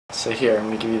So here, I'm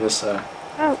gonna give you this, Oh.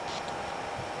 I'm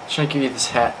trying to give you this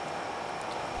hat.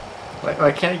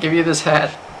 Why can't I give you this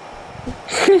hat?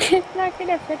 It's not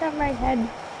gonna fit on my head.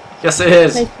 Yes, it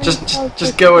is.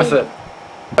 Just go with it.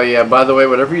 Oh yeah, by the way,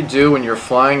 whatever you do when you're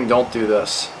flying, don't do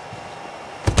this.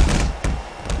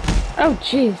 Oh,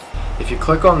 jeez. If you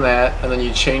click on that, and then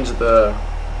you change the...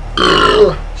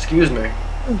 Excuse me.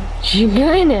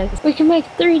 Goodness. We can make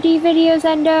 3D videos,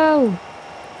 Endo.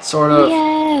 Sort of.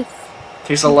 Yes.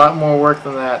 Takes a lot more work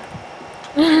than that.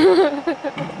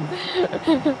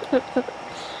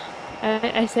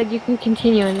 I said you can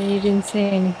continue, and then you didn't say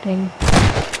anything.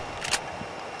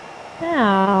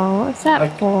 Oh, what's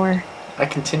that for? I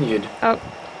continued. Oh.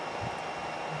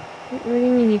 What do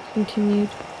you mean you continued?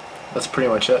 That's pretty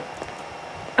much it.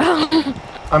 Oh.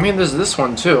 I mean, there's this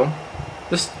one too.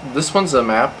 This one's a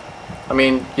map. I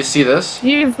mean, you see this?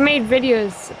 You've made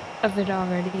videos of it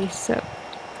already, so...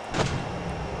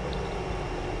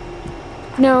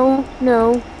 No,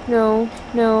 no, no,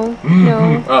 no,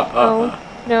 no, no,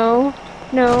 no,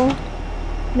 no,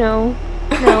 no,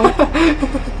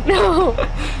 no.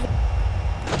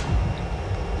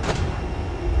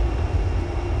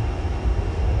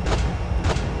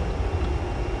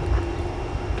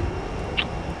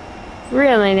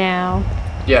 Really now?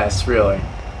 Yes, really.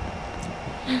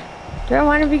 Do I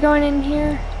want to be going in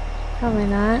here? Probably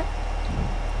not.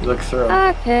 You look through.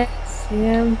 Okay, see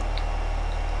him.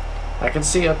 I can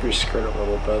see up your skirt a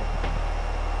little bit.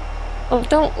 Oh,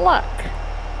 don't look.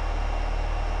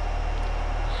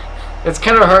 It's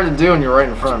kind of hard to do when you're right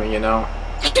in front of me, you know?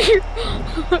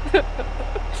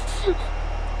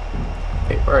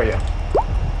 Hey, where are you?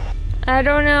 I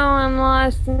don't know, I'm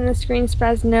lost in the screen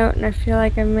spaz note, and I feel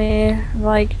like I may have,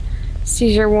 like,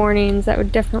 seizure warnings. That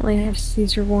would definitely have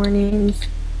seizure warnings.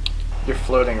 You're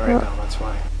floating right now, that's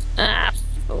why. Ah,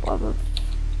 for the love of...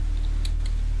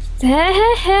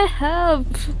 Help!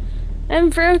 I'm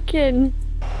broken.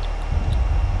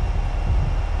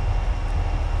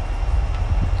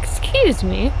 Excuse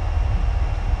me.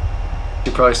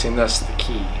 You've probably seen this, the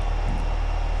key.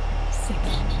 It's the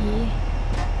key.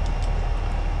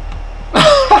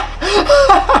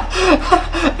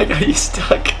 I got you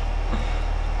stuck.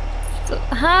 So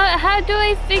how do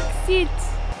I fix it?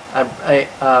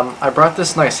 I brought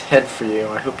this nice head for you.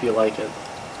 I hope you like it.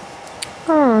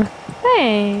 Oh,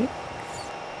 thanks.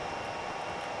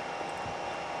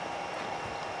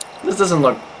 This doesn't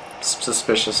look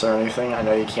suspicious or anything. I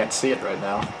know you can't see it right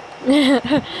now.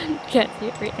 Can't see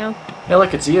it right now. Hey,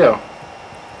 look, it's you.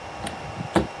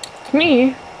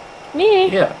 Me? Me?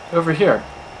 Yeah, over here.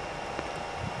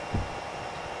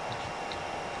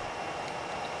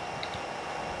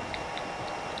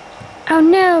 Oh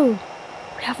no!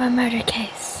 We have a murder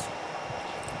case.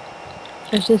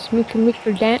 Does this make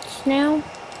her dance now?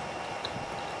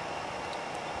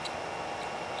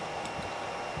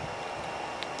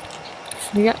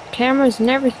 We got cameras and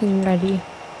everything ready.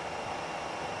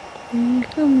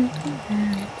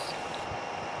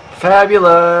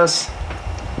 Fabulous!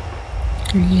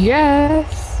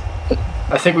 Yes!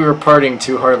 I think we were partying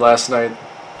too hard last night.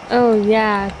 Oh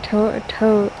yeah,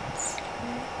 totes.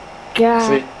 God,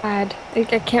 See?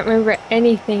 like I can't remember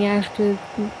anything after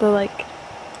the, like,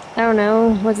 I don't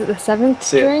know, was it the 7th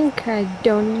See? drink? I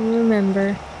don't even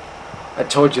remember. I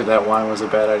told you that wine was a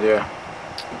bad idea.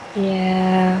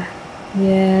 Yeah,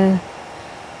 yeah.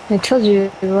 I told you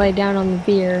to lay down on the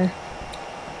beer.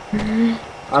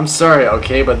 I'm sorry,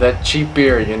 okay, but that cheap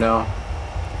beer, you know.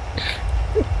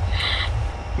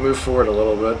 Move forward a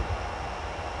little bit.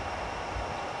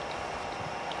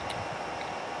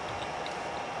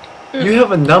 You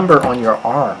have a number on your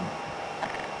arm.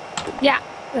 Yeah,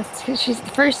 she's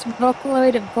the first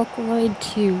Vocaloid of Vocaloid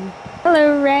 2.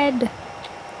 Hello, Red.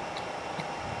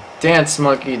 Dance,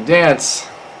 monkey, dance.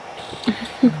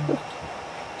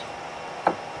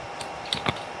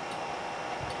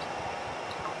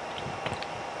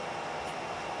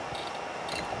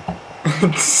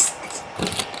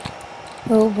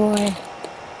 Oh boy.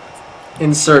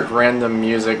 Insert random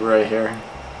music right here.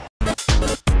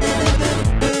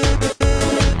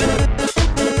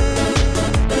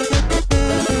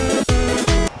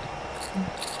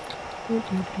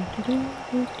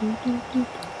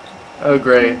 Oh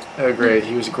great,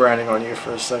 he was grinding on you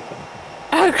for a second.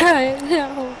 Okay,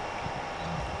 no.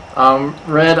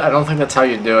 Red, I don't think that's how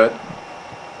you do it.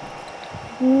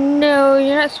 No,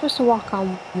 you're not supposed to walk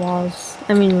on walls.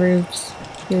 I mean roofs.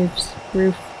 The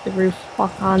roof.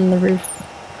 Walk on the roof.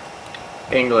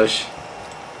 English.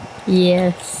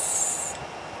 Yes.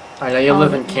 I know you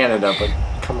live in Canada, but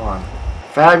come on.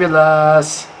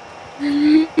 Fabulous!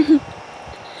 Hey,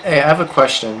 I have a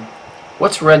question.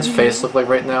 What's Red's face look like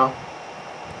right now?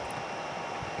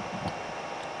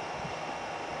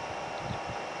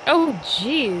 Oh,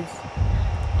 jeez.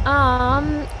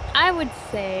 I would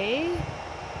say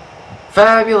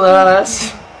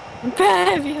Fabulous.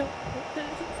 fabulous.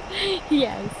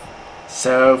 Yes.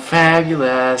 So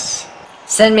fabulous.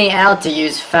 Send me out to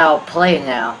use foul play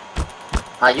now.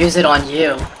 I'll use it on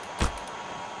you.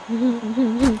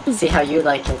 See how you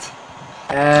like it.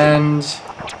 And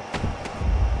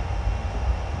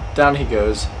down he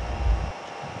goes.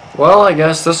 Well, I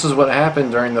guess this is what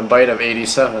happened during the bite of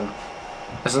 87.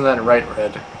 Isn't that right,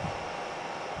 Red?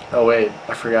 Oh wait,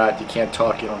 I forgot. You can't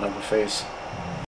talk, you don't have a face.